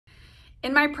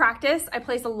In my practice, I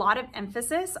place a lot of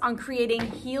emphasis on creating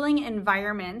healing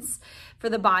environments for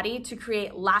the body to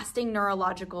create lasting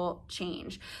neurological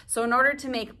change. So in order to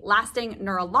make lasting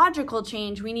neurological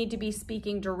change, we need to be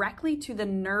speaking directly to the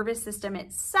nervous system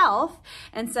itself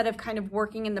instead of kind of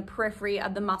working in the periphery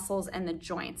of the muscles and the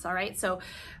joints, all right? So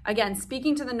again,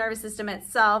 speaking to the nervous system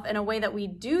itself, and a way that we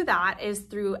do that is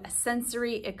through a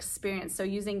sensory experience. So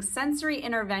using sensory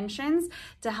interventions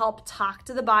to help talk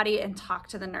to the body and talk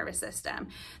to the nervous system.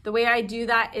 The way I do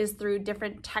that is through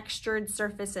different textured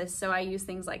surfaces. So I use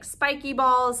things like spiky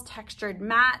balls, textured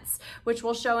mats, which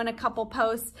we'll show in a couple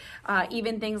posts,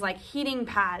 even things like heating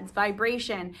pads,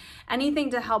 vibration, anything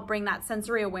to help bring that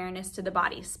sensory awareness to the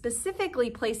body. Specifically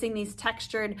placing these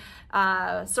textured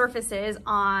surfaces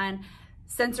on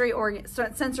sensory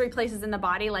places in the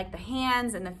body, like the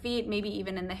hands and the feet, maybe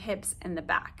even in the hips and the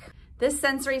back. This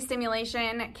sensory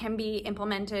stimulation can be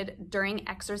implemented during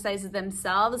exercises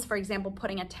themselves. For example,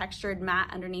 putting a textured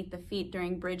mat underneath the feet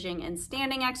during bridging and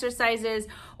standing exercises,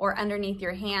 or underneath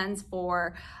your hands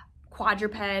for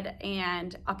quadruped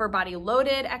and upper body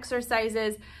loaded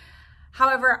exercises.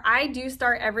 However, I do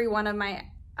start every one of my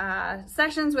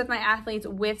sessions with my athletes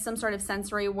with some sort of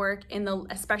sensory work,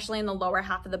 especially in the lower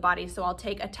half of the body. So I'll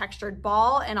take a textured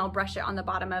ball and I'll brush it on the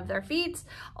bottom of their feet,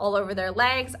 all over their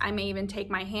legs. I may even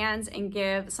take my hands and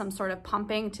give some sort of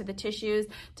pumping to the tissues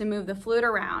to move the fluid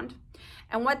around.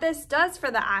 And what this does for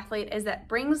the athlete is that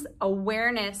brings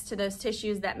awareness to those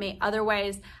tissues that may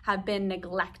otherwise have been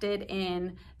neglected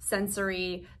in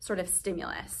sensory sort of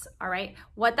stimulus, all right?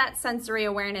 What that sensory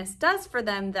awareness does for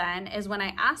them then is when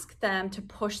I ask them to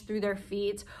push through their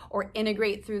feet or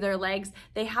integrate through their legs,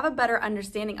 they have a better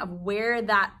understanding of where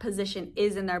that position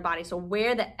is in their body. So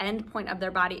where the end point of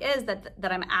their body is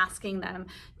that I'm asking them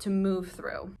to move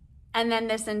through. And then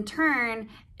this in turn,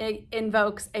 it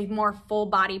invokes a more full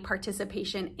body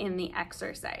participation in the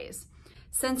exercise.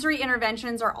 Sensory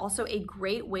interventions are also a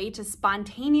great way to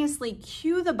spontaneously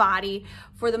cue the body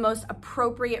for the most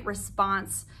appropriate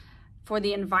response for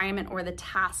the environment or the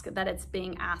task that it's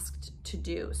being asked to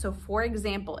do. So for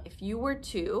example, if you were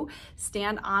to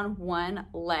stand on one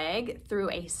leg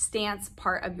through a stance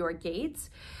part of your gaits,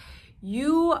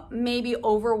 you may be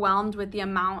overwhelmed with the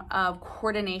amount of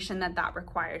coordination that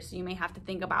requires. So you may have to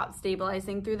think about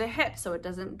stabilizing through the hips so it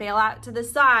doesn't bail out to the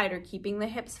side, or keeping the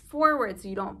hips forward so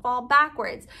you don't fall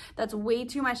backwards. That's way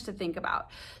too much to think about.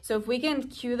 So if we can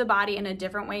cue the body in a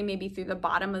different way, maybe through the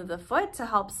bottom of the foot to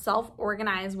help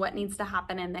self-organize what needs to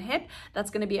happen in the hip,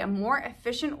 that's going to be a more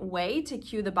efficient way to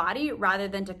cue the body rather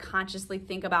than to consciously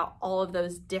think about all of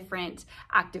those different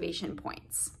activation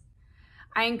points.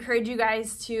 I encourage you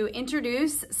guys to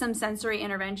introduce some sensory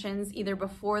interventions either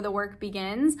before the work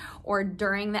begins or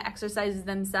during the exercises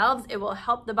themselves. It will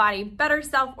help the body better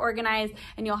self-organize,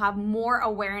 and you'll have more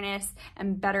awareness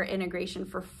and better integration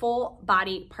for full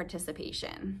body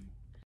participation.